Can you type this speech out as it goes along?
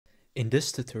In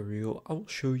this tutorial, I will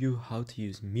show you how to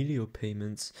use Melio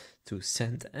payments to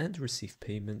send and receive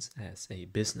payments as a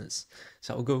business.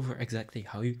 So I'll go over exactly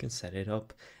how you can set it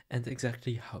up and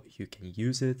exactly how you can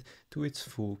use it to its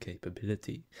full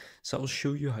capability. So I'll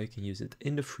show you how you can use it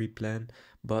in the free plan,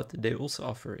 but they also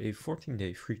offer a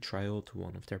 14-day free trial to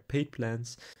one of their paid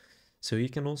plans. So you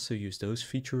can also use those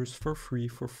features for free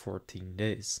for 14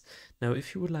 days. Now,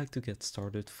 if you would like to get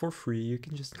started for free, you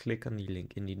can just click on the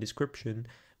link in the description,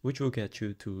 which will get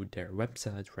you to their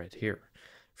website right here.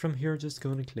 From here, just go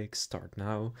and click start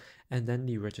now, and then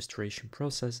the registration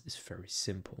process is very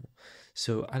simple.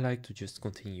 So I like to just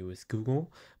continue with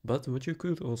Google, but what you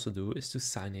could also do is to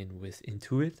sign in with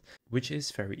Intuit, which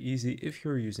is very easy if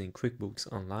you're using QuickBooks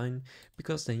Online,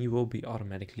 because then you will be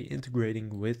automatically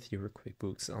integrating with your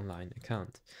QuickBooks Online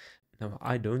account. Now,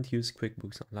 I don't use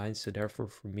QuickBooks Online, so therefore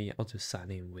for me, I'll just sign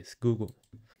in with Google.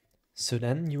 So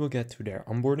then you will get to their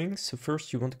onboarding. So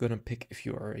first you want to go and pick if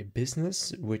you are a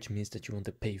business, which means that you want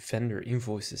to pay vendor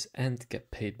invoices and get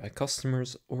paid by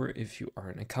customers, or if you are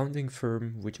an accounting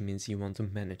firm, which means you want to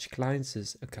manage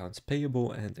clients' accounts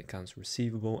payable and accounts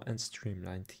receivable and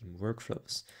streamline team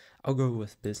workflows. I'll go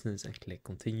with business and click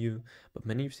continue, but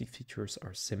many of the features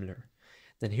are similar.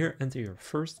 Then here enter your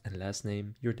first and last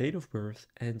name, your date of birth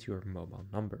and your mobile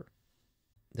number.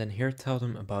 Then here tell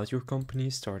them about your company,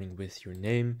 starting with your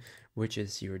name, which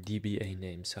is your DBA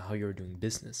name, so how you're doing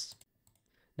business.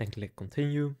 Then click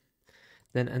continue.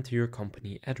 Then enter your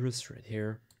company address right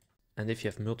here. And if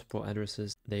you have multiple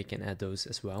addresses, they can add those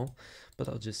as well, but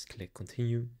I'll just click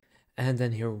continue. And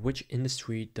then here, which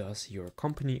industry does your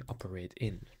company operate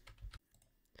in?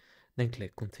 Then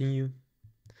click continue.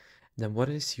 Then what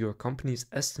is your company's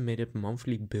estimated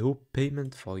monthly bill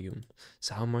payment volume?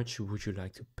 So how much would you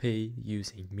like to pay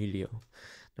using Melio?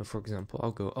 Now, for example,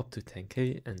 I'll go up to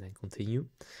 10K and then continue.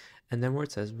 And then where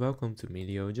it says welcome to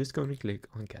Melio, just go and click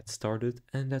on get started,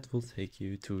 and that will take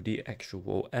you to the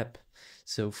actual app.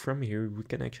 So from here, we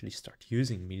can actually start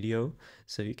using Melio.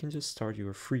 So you can just start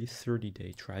your free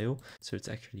 30-day trial. So it's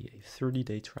actually a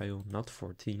 30-day trial, not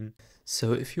 14.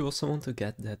 So if you also want to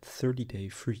get that 30-day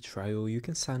free trial, you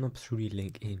can sign up through the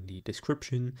link in the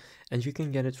description, and you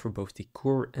can get it for both the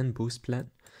core and boost plan.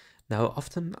 Now,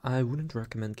 often I wouldn't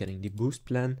recommend getting the boost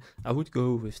plan. I would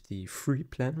go with the free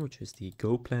plan, which is the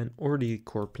go plan, or the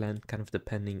core plan, kind of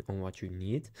depending on what you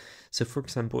need. So for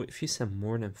example, if you send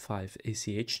more than 5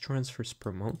 ACH transfers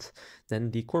per month,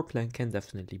 then the core plan can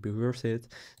definitely be worth it,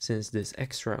 since this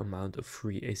extra amount of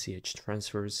free ACH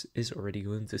transfers is already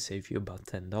going to save you about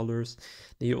 $10.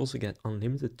 Then you also get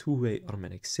unlimited two-way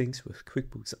automatic syncs with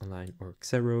QuickBooks Online or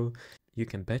Xero. You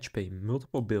can batch pay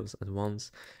multiple bills at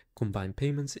once, combine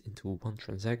payments into one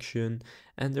transaction,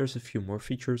 and there's a few more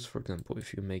features. For example,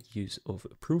 if you make use of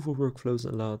approval workflows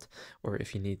a lot, or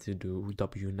if you need to do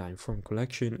W9 form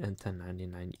collection and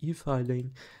 1099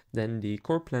 e-filing, then the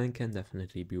core plan can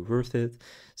definitely be worth it.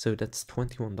 So that's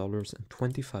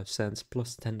 $21.25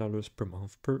 plus $10 per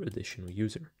month per additional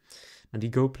user. Now the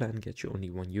Go plan gets you only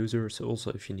one user, so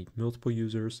also if you need multiple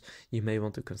users, you may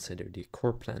want to consider the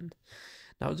core plan.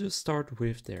 Now I'll just start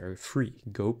with their free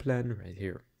Go plan right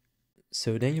here.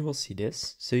 So then you will see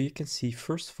this. So you can see,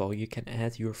 first of all, you can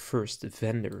add your first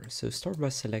vendor. So start by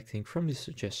selecting from the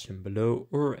suggestion below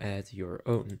or add your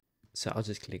own. So I'll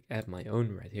just click add my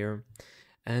own right here.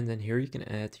 And then here you can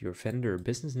add your vendor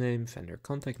business name, vendor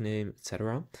contact name,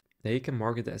 etc. Then you can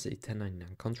mark it as a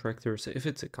 1099 contractor. So if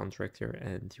it's a contractor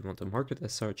and you want to mark it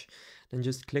as such, then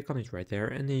just click on it right there.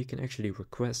 And then you can actually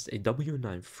request a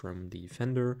W9 from the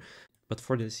vendor. But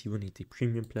for this, you will need the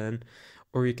premium plan,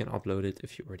 or you can upload it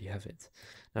if you already have it.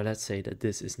 Now, let's say that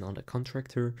this is not a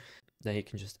contractor. Then you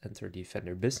can just enter the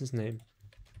vendor business name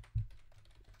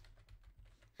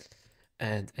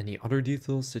and any other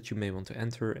details that you may want to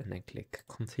enter, and then click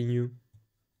continue.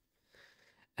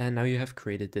 And now you have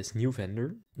created this new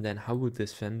vendor. Then how would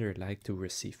this vendor like to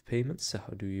receive payments? So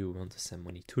how do you want to send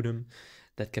money to them?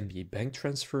 That can be bank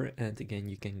transfer, and again,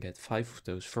 you can get 5 of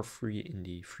those for free in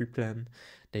the free plan.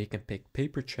 Then you can pick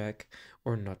paper check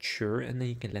or not sure, and then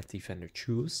you can let the vendor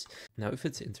choose. Now, if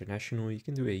it's international, you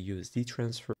can do a USD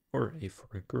transfer or a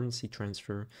foreign currency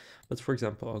transfer. But for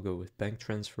example, I'll go with bank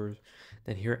transfer.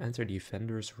 Then here enter the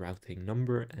vendor's routing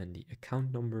number and the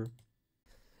account number.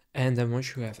 And then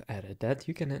once you have added that,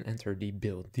 you can then enter the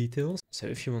bill details. So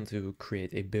if you want to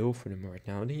create a bill for them right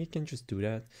now, then you can just do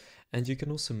that. And you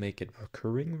can also make it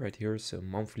recurring right here. So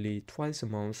monthly, twice a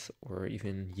month, or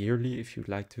even yearly if you'd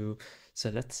like to. So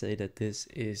let's say that this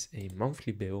is a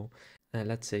monthly bill. And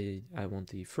let's say I want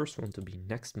the first one to be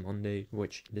next Monday,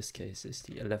 which in this case is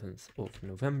the 11th of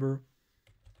November.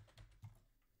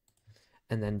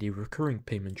 And then the recurring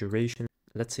payment duration.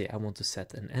 Let's say I want to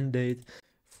set an end date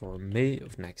for May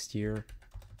of next year.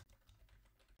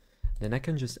 Then I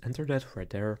can just enter that right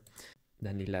there.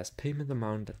 Then the last payment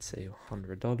amount, let's say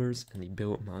 $100, and the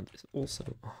bill amount is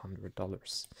also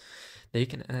 $100. Then you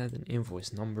can add an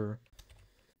invoice number,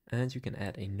 and you can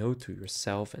add a note to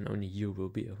yourself, and only you will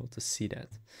be able to see that.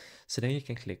 So then you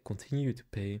can click continue to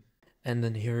pay, and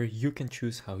then here you can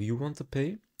choose how you want to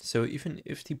pay. So even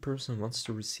if the person wants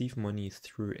to receive money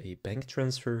through a bank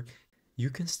transfer, you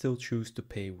can still choose to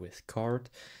pay with card.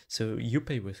 So you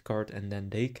pay with card and then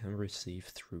they can receive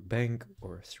through bank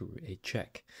or through a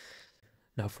check.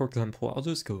 Now, for example, I'll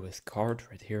just go with card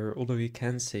right here, although you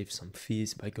can save some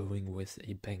fees by going with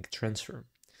a bank transfer.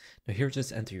 Now here,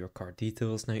 just enter your card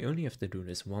details. Now you only have to do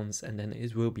this once and then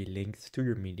it will be linked to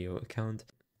your Melio account.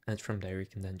 And from there you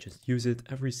can then just use it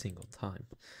every single time.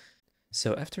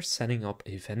 So after setting up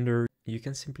a vendor, you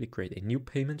can simply create a new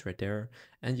payment right there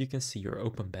and you can see your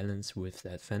open balance with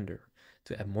that vendor.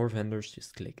 To add more vendors,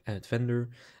 just click add vendor,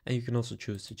 and you can also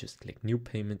choose to just click new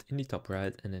payment in the top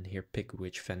right and then here pick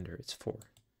which vendor it's for.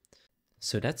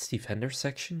 So that's the vendor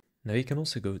section. Now you can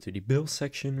also go to the bill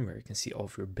section where you can see all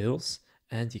of your bills,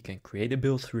 and you can create a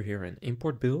bill through here and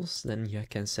import bills. Then you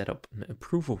can set up an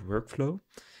approval workflow.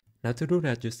 Now to do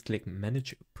that, just click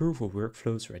manage approval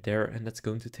workflows right there, and that's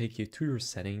going to take you to your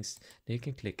settings. Then you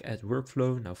can click add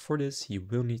workflow. Now for this, you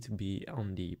will need to be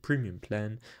on the premium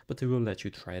plan, but they will let you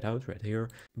try it out right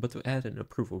here. But to add an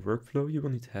approval workflow, you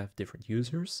will need to have different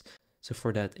users. So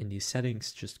for that, in the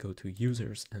settings, just go to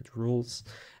users and roles,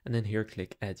 and then here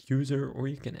click add user, or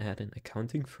you can add an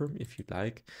accounting firm if you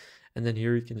like. And then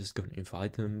here you can just go and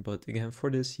invite them. But again,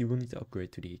 for this, you will need to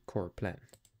upgrade to the core plan.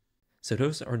 So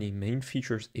those are the main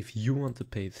features if you want to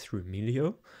pay through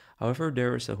Melio. However,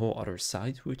 there is a whole other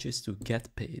side, which is to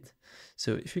get paid.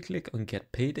 So if you click on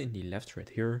get paid in the left right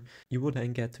here, you will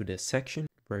then get to this section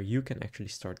where you can actually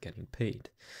start getting paid.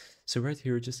 So right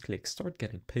here, just click start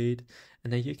getting paid,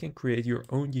 and then you can create your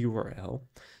own URL.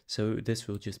 So this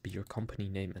will just be your company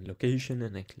name and location,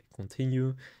 and then click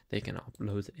continue. They can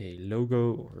upload a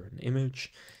logo or an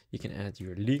image. You can add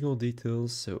your legal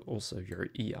details, so also your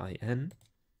EIN.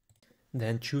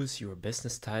 Then choose your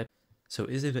business type. So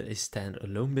is it a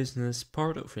standalone business,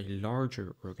 part of a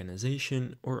larger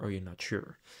organization, or are you not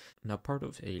sure? Now, part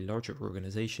of a larger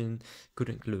organization could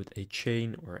include a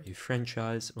chain or a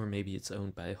franchise, or maybe it's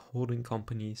owned by a holding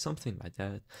company, something like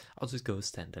that. I'll just go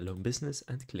standalone business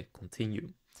and click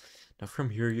continue. Now from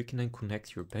here, you can then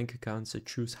connect your bank account, so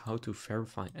choose how to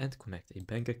verify and connect a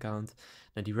bank account.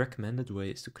 Now the recommended way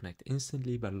is to connect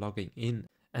instantly by logging in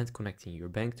and connecting your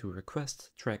bank to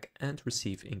request, track, and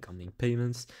receive incoming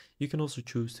payments. You can also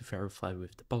choose to verify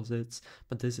with deposits,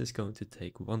 but this is going to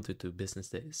take 1 to 2 business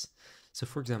days. So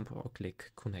for example, I'll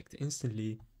click connect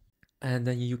instantly, and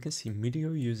then you can see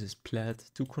Melio uses Plaid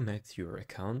to connect your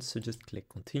account. So just click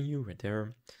continue right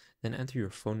there, then enter your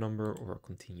phone number or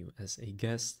continue as a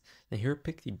guest. And here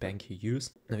pick the bank you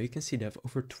use. Now you can see they have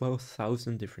over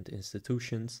 12,000 different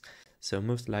institutions, so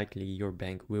most likely your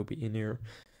bank will be in here.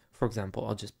 For example,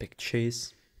 I'll just pick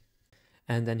Chase,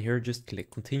 and then here just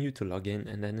click continue to log in,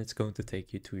 and then it's going to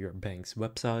take you to your bank's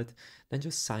website. Then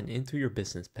just sign into your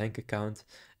business bank account,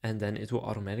 and then it will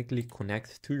automatically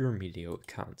connect to your Melio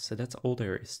account. So that's all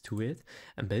there is to it.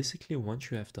 And basically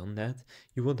once you have done that,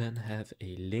 you will then have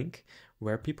a link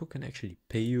where people can actually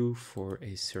pay you for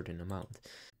a certain amount.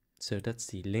 So that's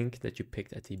the link that you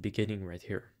picked at the beginning right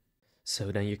here.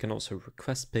 So then you can also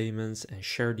request payments and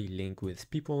share the link with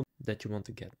people that you want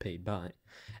to get paid by.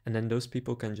 And then those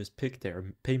people can just pick their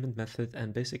payment method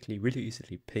and basically really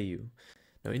easily pay you.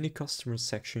 Now in the customers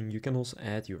section, you can also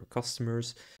add your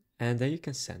customers, and then you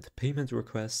can send payment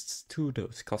requests to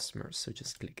those customers. So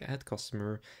just click add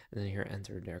customer, and then here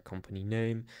enter their company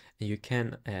name, and you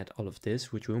can add all of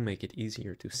this, which will make it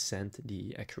easier to send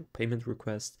the actual payment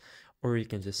request, or you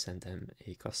can just send them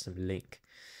a custom link.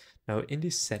 Now in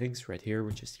these settings right here,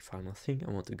 which is the final thing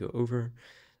I want to go over,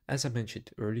 as I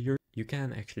mentioned earlier, you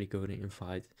can actually go and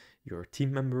invite your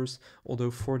team members, although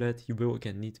for that you will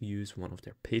again need to use one of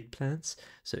their paid plans.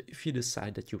 So if you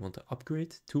decide that you want to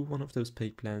upgrade to one of those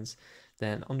paid plans,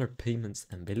 then under payments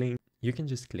and billing, you can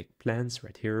just click plans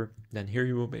right here. Then here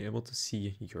you will be able to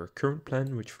see your current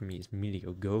plan, which for me is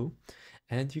Melio Go.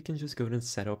 And you can just go and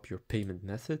set up your payment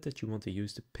method that you want to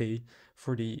use to pay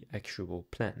for the actual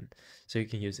plan. So you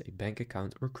can use a bank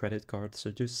account or credit card.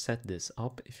 So just set this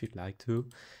up if you'd like to.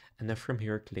 And then from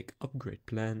here, click upgrade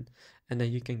plan. And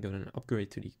then you can go and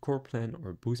upgrade to the core plan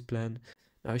or boost plan.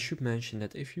 Now I should mention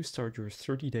that if you start your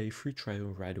 30-day free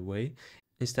trial right away,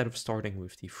 instead of starting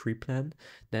with the free plan,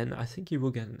 then I think you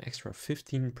will get an extra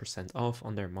 15% off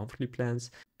on their monthly plans,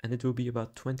 and it will be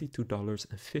about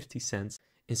 $22.50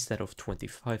 instead of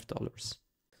 $25.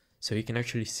 So you can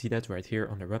actually see that right here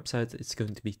on their website. It's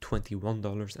going to be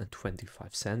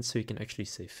 $21.25. So you can actually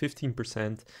save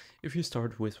 15% if you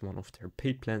start with one of their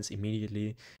paid plans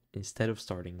immediately instead of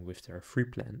starting with their free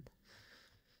plan.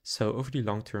 So over the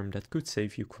long term, that could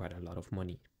save you quite a lot of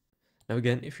money. Now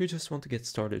again, if you just want to get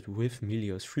started with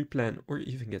Melio's free plan or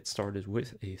even get started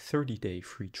with a 30-day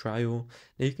free trial,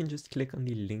 then you can just click on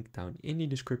the link down in the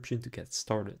description to get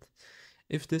started.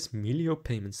 If this Melio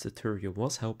payments tutorial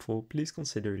was helpful, please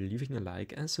consider leaving a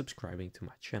like and subscribing to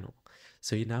my channel.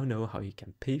 So you now know how you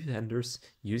can pay vendors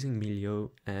using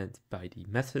Melio and by the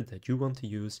method that you want to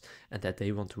use and that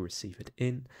they want to receive it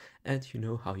in, and you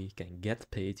know how you can get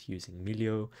paid using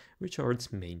Melio, which are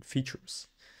its main features.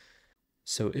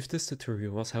 So if this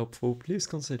tutorial was helpful, please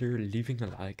consider leaving a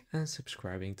like and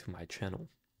subscribing to my channel.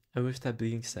 And with that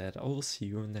being said, I will see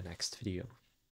you in the next video.